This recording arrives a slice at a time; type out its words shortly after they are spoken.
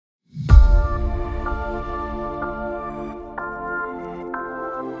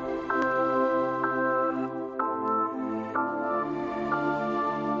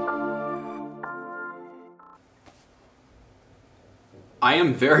I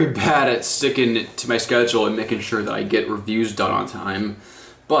am very bad at sticking to my schedule and making sure that I get reviews done on time.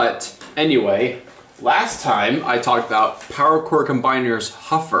 But anyway, last time I talked about Power Core Combiner's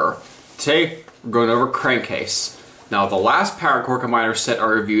Huffer. Today we're going over Crankcase. Now the last Power Core Combiner set I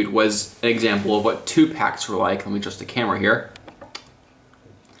reviewed was an example of what 2-packs were like. Let me adjust the camera here.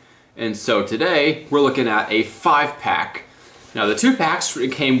 And so today we're looking at a 5-pack. Now the 2-packs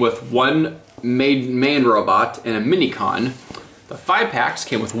came with one main robot and a Minicon. The 5-packs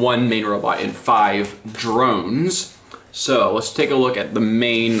came with one main robot and 5 drones. So let's take a look at the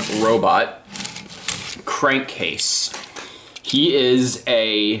main robot, Crankcase. He is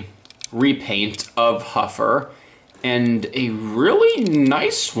a repaint of Huffer and a really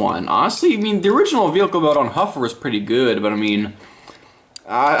nice one. Honestly, I mean, the original vehicle build on Huffer was pretty good, but I mean,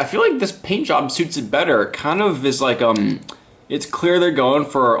 I feel like this paint job suits it better. It kind of is like, it's clear they're going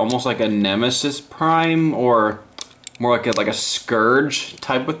for almost like a Nemesis Prime or more like a Scourge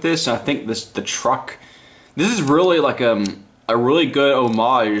type with this. And I think the truck, this is really like a really good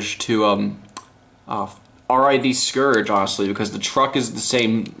homage to RID Scourge, honestly, because the truck is the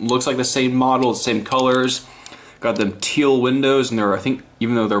same, looks like the same model, the same colors. Got them teal windows, and they're, I think,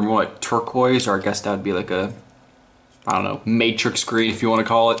 even though they're more like turquoise, or I guess that would be like a, I don't know, matrix green if you want to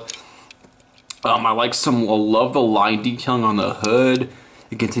call it. I love the line detailing on the hood.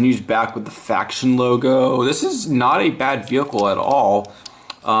 It continues back with the faction logo. This is not a bad vehicle at all.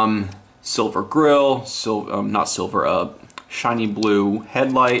 Silver grille, shiny blue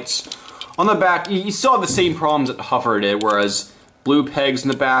headlights. On the back, you still have the same problems that Huffer did, whereas blue pegs in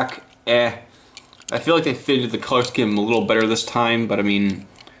the back, I feel like they fitted the color scheme a little better this time, but I mean,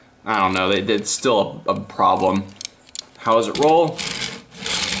 I don't know, it's still a problem. How does it roll?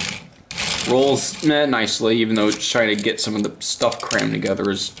 Rolls nicely, even though it's trying to get some of the stuff crammed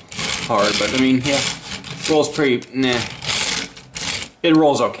together is hard, but I mean, yeah, rolls pretty, It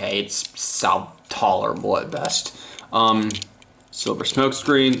rolls okay, it's tolerable at best. Silver smoke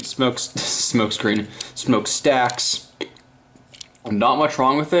stacks. Not much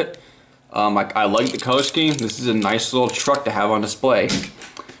wrong with it. I like the color scheme. This is a nice little truck to have on display.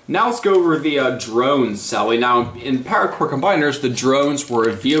 Now let's go over the drones, Sally. Now, in Power Core Combiners, the drones were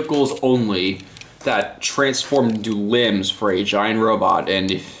vehicles only that transformed into limbs for a giant robot,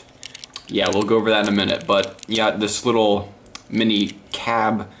 and yeah, we'll go over that in a minute, but yeah, this little mini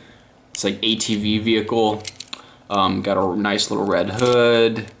cab, it's like ATV vehicle, got a nice little red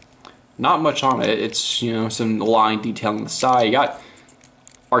hood, not much on it, it's, you know, some line detail on the side. You got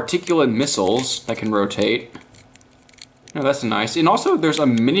articulate missiles that can rotate. No, that's nice. And also, there's a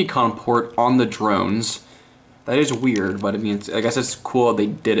Minicon port on the drones. That is weird, but I mean, I guess it's cool they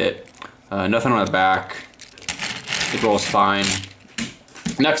did it. Nothing on the back. It rolls fine.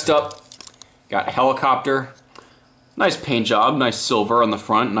 Next up, got a helicopter. Nice paint job, nice silver on the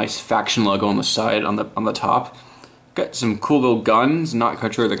front, nice faction logo on the side, on the top. Got some cool little guns. Not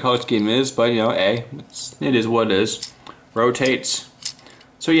quite sure what the color scheme is, but you know, it is what it is. Rotates.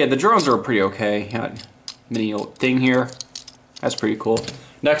 So yeah, the drones are pretty okay. Got mini little thing here. That's pretty cool.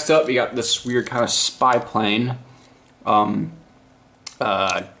 Next up, you got this weird kind of spy plane.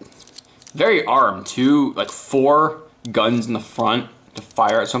 Very armed too, like 4 guns in the front to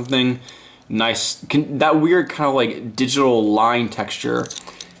fire at something. Nice, that weird kind of like digital line texture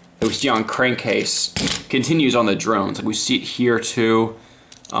that we see on Crankcase continues on the drones. Like we see it here too.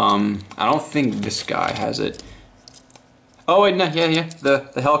 I don't think this guy has it. Oh wait, no, yeah,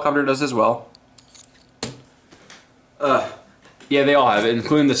 the helicopter does as well. Yeah, they all have it,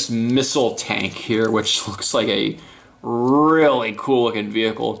 including this missile tank here, which looks like a really cool looking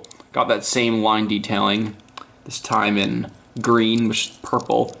vehicle. Got that same line detailing, this time in green, which is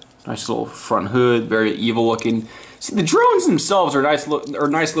purple. Nice little front hood, very evil looking. See, the drones themselves are nice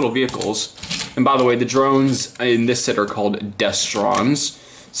little vehicles. And by the way, the drones in this set are called Destrons.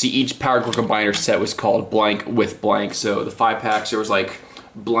 See, each Power Core Combiner set was called blank with blank. So the 5-packs, there was like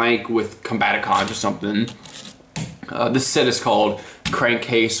blank with Combaticons or something. This set is called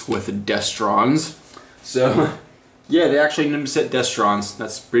Crankcase with Destrons. So, yeah, they actually named the set Destrons.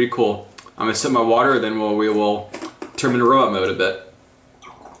 That's pretty cool. I'm gonna sip my water, then we will turn into robot mode a bit.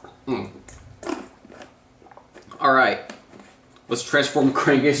 Alright, let's transform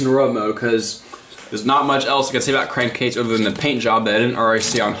Crankcase into robot mode, because there's not much else I can say about Crankcase other than the paint job that I didn't already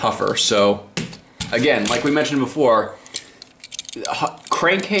see on Huffer. So, again, like we mentioned before,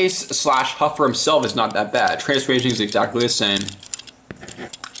 Crankcase / Huffer himself is not that bad. Transformation is exactly the same.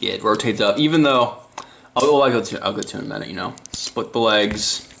 Yeah, it rotates up, even though, I'll go to it in a minute, you know. Split the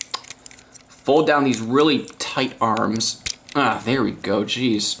legs. Fold down these really tight arms. Ah, there we go,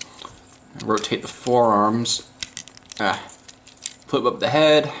 jeez. Rotate the forearms. flip up the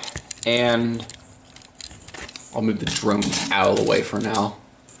head, and I'll move the drones out of the way for now,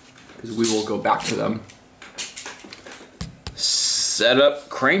 because we will go back to them. Set up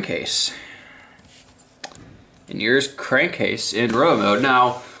Crankcase. And here's Crankcase in row mode.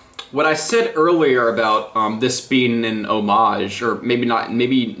 Now, what I said earlier about this being an homage, or maybe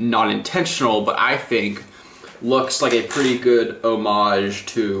not intentional, but I think looks like a pretty good homage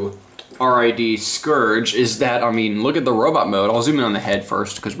to RID Scourge, is that, I mean, look at the robot mode. I'll zoom in on the head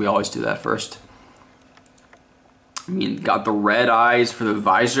first, because we always do that first. I mean, got the red eyes for the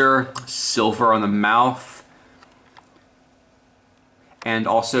visor, silver on the mouth, and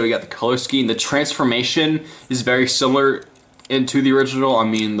also you got the color scheme. The transformation is very similar into the original. I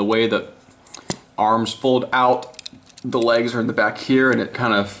mean, the way the arms fold out, the legs are in the back here, and it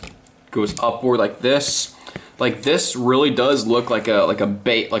kind of goes upward like this. Like, this really does look like a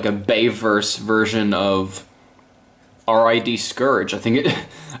Bayverse version of RID Scourge. I think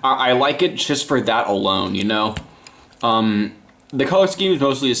I like it just for that alone, you know. The color scheme is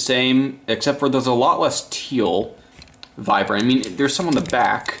mostly the same, except for there's a lot less teal vibrant. I mean, there's some on the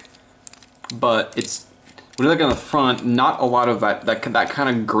back, but it's, when you look on the front, not a lot of that kind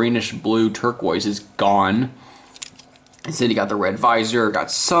of greenish blue turquoise is gone. Instead, you got the red visor, got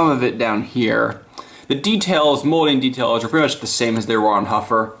some of it down here. The details, molding details, are pretty much the same as they were on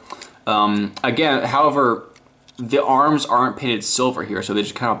Huffer. Again, however, the arms aren't painted silver here, so they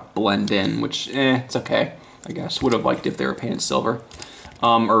just kind of blend in, which, it's okay, I guess. Would have liked if they were painted silver,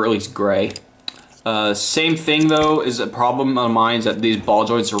 or at least gray. Same thing though, is a problem of mine is that these ball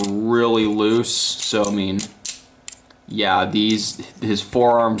joints are really loose, so I mean, yeah, his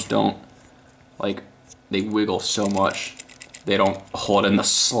forearms don't, like, they wiggle so much, they don't hold in the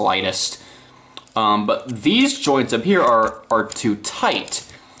slightest. But these joints up here are too tight,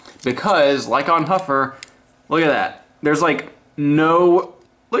 because, like on Huffer, look at that, there's like no,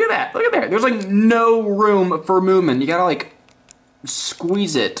 look at there, there's like no room for movement. You gotta like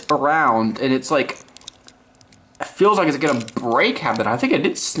squeeze it around, and it's like, it feels like it's gonna break half the time. I think it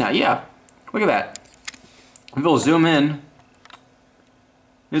did snap, yeah, look at that. If we'll zoom in,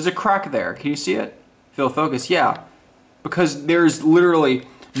 there's a crack there, can you see it? If it'll focus, yeah, because there's literally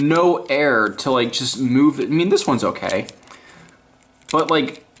no air to like just move it. I mean, this one's okay, but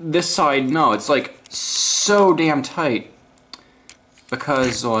like this side, no, it's like so damn tight,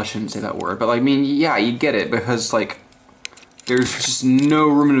 because, well, I shouldn't say that word, but like, I mean, yeah, you get it, because like there's just no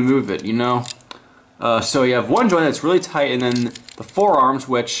room to move it, you know? So you have one joint that's really tight, and then the forearms,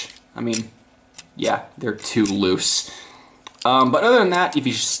 which, I mean, yeah, they're too loose. But other than that, if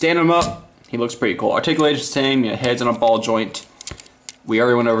you stand him up, he looks pretty cool. Articulation's the same, you know, head's on a ball joint. We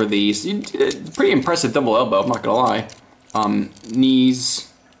already went over these. Pretty impressive double elbow, I'm not gonna lie.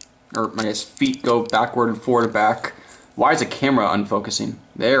 Knees, or I guess feet go backward and forward and back. Why is the camera unfocusing?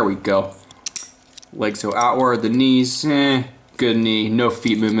 There we go. Legs go outward, the knees, good knee, no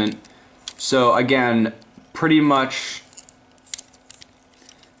feet movement. So again, pretty much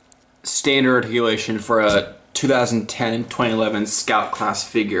standard articulation for a 2010-2011 Scout class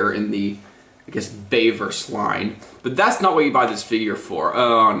figure in the, I guess, Bayverse line. But that's not what you buy this figure for.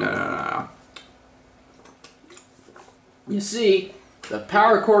 Oh, no. You see, the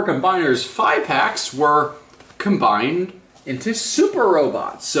Power Core Combiners 5-packs were combined into Super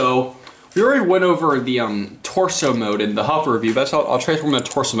Robots. So we already went over the torso mode in the Huffer review, but I'll transform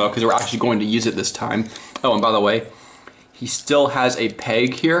into torso mode because we're actually going to use it this time. Oh, and by the way, he still has a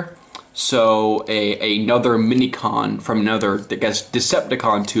peg here. So another Minicon from another, I guess,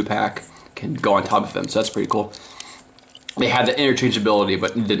 Decepticon 2-pack can go on top of him. So that's pretty cool. They had the interchangeability,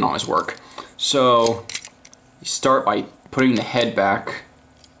 but it didn't always work. So you start by putting the head back.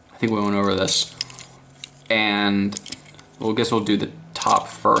 I think we went over this. And well, I guess we'll do the top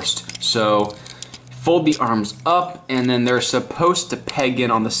first. So fold the arms up, and then they're supposed to peg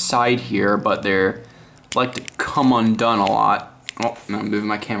in on the side here, but they're like to come undone a lot. Oh, I'm moving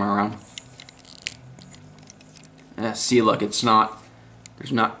my camera around. Yeah, see, look, it's not,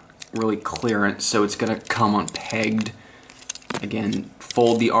 there's not really clearance, so it's gonna come unpegged. Again,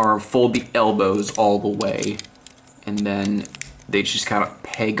 fold the arm, fold the elbows all the way, and then they just kind of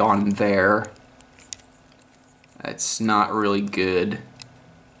peg on there. It's not really good.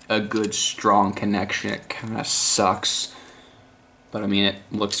 A good strong connection. It kind of sucks, but I mean, it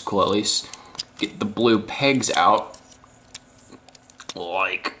looks cool at least. Get the blue pegs out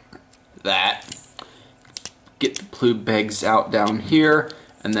like that. Get the blue pegs out down here,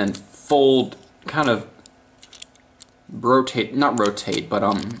 and then fold, kind of rotate, not rotate, but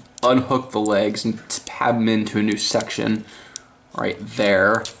unhook the legs and tab them into a new section right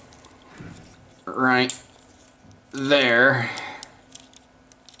there. Right there.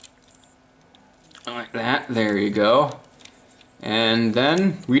 like that. There you go. And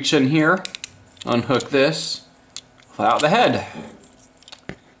then reach in here, unhook this, pull out the head.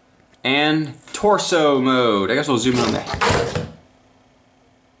 And torso mode. I guess we'll zoom in on that.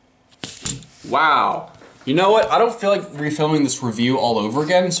 Wow. You know what? I don't feel like refilming this review all over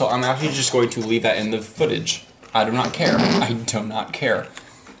again, so I'm actually just going to leave that in the footage. I do not care. I do not care.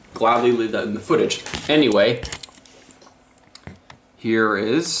 Gladly leave that in the footage. Anyway, here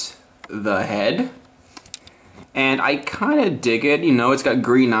is the head. And I kind of dig it. You know, it's got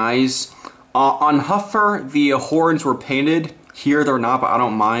green eyes. On Huffer, the horns were painted. Here they're not, but I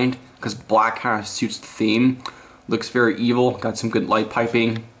don't mind, because black kind of suits the theme. Looks very evil, got some good light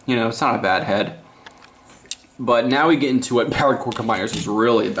piping. You know, it's not a bad head. But now we get into what Powered Core Combiners is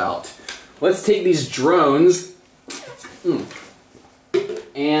really about. Let's take these drones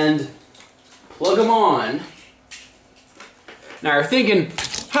and plug them on. Now you're thinking,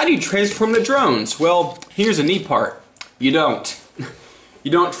 how do you transform the drones? Well, here's a neat part. You don't.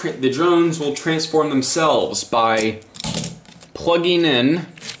 You don't. The drones will transform themselves by plugging in.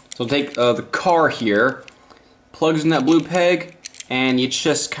 So take the car here, plugs in that blue peg, and you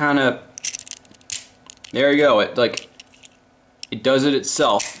just kind of, there you go. It does it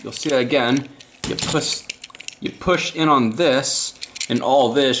itself. You'll see that again. You push in on this, and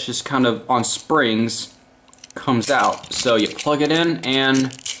all this just kind of on springs comes out. So you plug it in,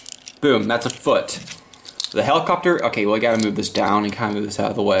 and boom, that's a foot. The helicopter, okay, well I gotta move this down and kind of move this out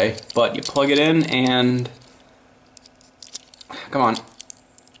of the way. But you plug it in, and come on.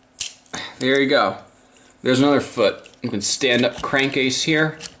 There you go. There's another foot. You can stand up crankcase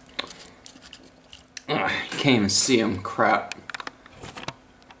here. Ugh, you can't even see him. Crap.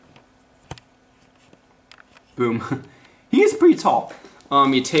 Boom. He is pretty tall.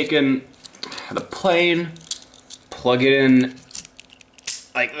 You take in the plane, plug it in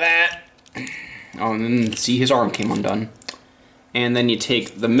like that. Oh, and then see his arm came undone. And then you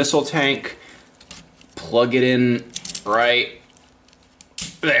take the missile tank, plug it in right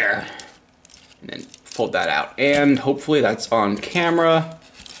there. And then fold that out. And hopefully that's on camera.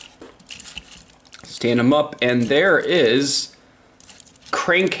 Stand him up, and there is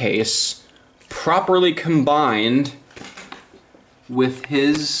Crankcase properly combined with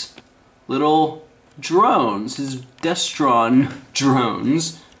his little drones, his Destron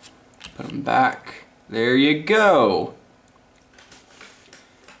drones. Put them back. There you go.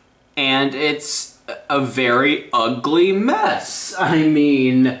 And it's a very ugly mess. I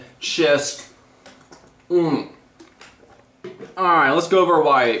mean, just... Alright, let's go over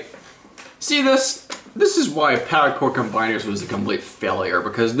why... See this? This is why Powered Core Combiners was a complete failure,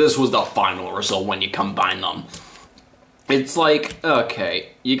 because this was the final result when you combine them. It's like,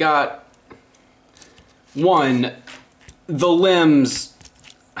 okay, you got... One, the limbs...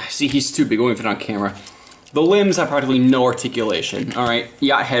 See, he's too big, won't even fit on camera. The limbs have practically no articulation, alright? You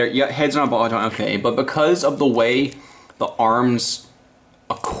got heads on a ball, okay, but because of the way the arms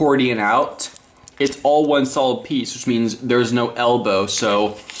accordion out, it's all one solid piece, which means there's no elbow, so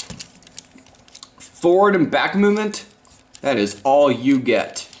forward and back movement, that is all you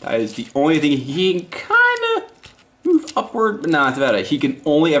get. That is the only thing. He can kind of move upward, but not that. He can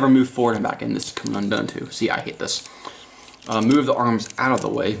only ever move forward and back, and this is coming undone too. See, I hate this. Move the arms out of the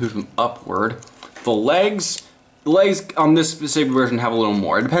way, move them upward. The legs on this specific version have a little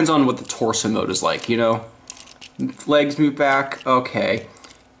more. It depends on what the torso mode is like, you know? Legs move back, okay.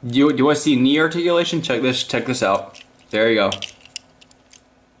 Do you want to see knee articulation? Check this out. There you go.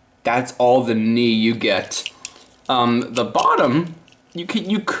 That's all the knee you get. The bottom, you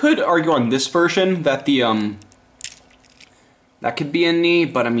could argue on this version that the that could be a knee,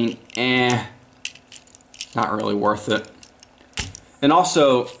 but I mean, not really worth it. And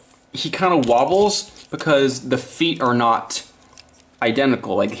also, he kind of wobbles because the feet are not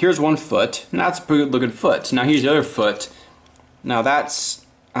identical. Like, here's one foot, and that's a pretty good looking foot. Now here's the other foot. Now that's,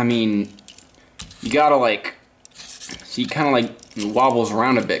 I mean, you gotta like, so he kind of like wobbles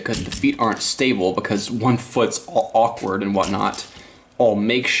around a bit because the feet aren't stable because one foot's all awkward and whatnot, all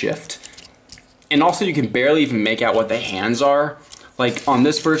makeshift. And also you can barely even make out what the hands are. Like on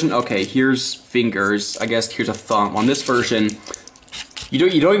this version, okay, here's fingers, I guess here's a thumb. On this version, you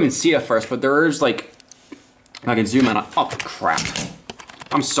don't even see it at first, but there is like, I can zoom in on, oh crap.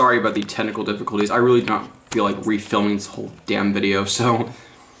 I'm sorry about the technical difficulties. I really do not feel like refilming this whole damn video, so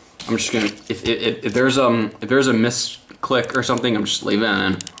I'm just gonna, if there's a misclick or something, I'm just leaving it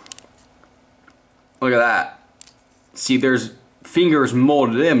in. Look at that. See, there's fingers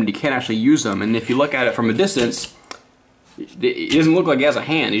molded in, but you can't actually use them. And if you look at it from a distance, it doesn't look like he has a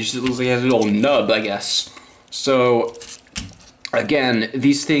hand. It just looks like he has a little nub, I guess. So, again,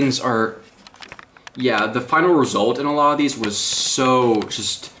 these things are, yeah, the final result in a lot of these was so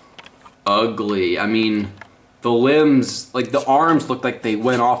just ugly. I mean, the limbs, like the arms looked like they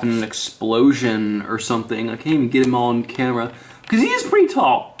went off in an explosion or something. I can't even get him on camera. Because he is pretty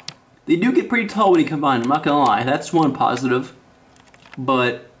tall. They do get pretty tall when you combine, I'm not gonna lie. That's one positive.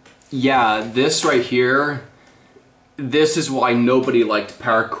 But, yeah, this right here, this is why nobody liked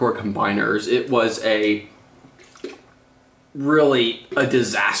paracord combiners. It was really a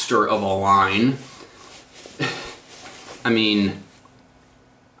disaster of a line. I mean,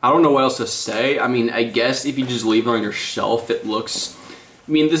 I don't know what else to say. I mean, I guess if you just leave it on your shelf, it looks.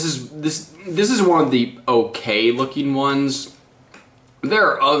 I mean, this is one of the okay looking ones. There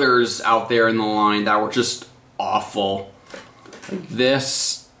are others out there in the line that were just awful.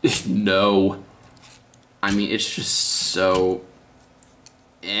 This, no. I mean, it's just so.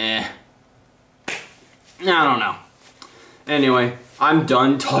 I don't know. Anyway, I'm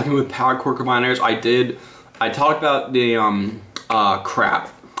done talking with paracord combiners. I talked about the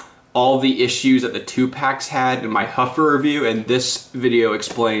all the issues that the 2-packs had in my Huffer review, and this video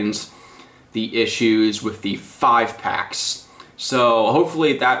explains the issues with the 5-packs. So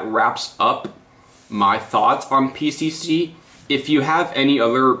hopefully that wraps up my thoughts on PCC. If you have any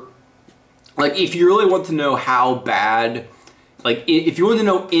other, like if you really want to know how bad, like if you want to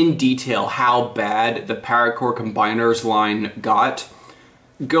know in detail how bad the paracord combiners line got,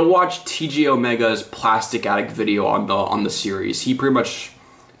 go watch TJ Omega's Plastic Addict video on the series. He pretty much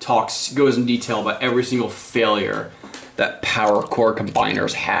goes in detail about every single failure that paracord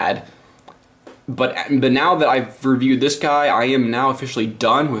combiners had. But now that I've reviewed this guy, I am now officially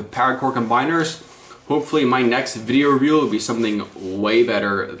done with paracord combiners. Hopefully my next video review will be something way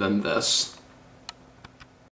better than this.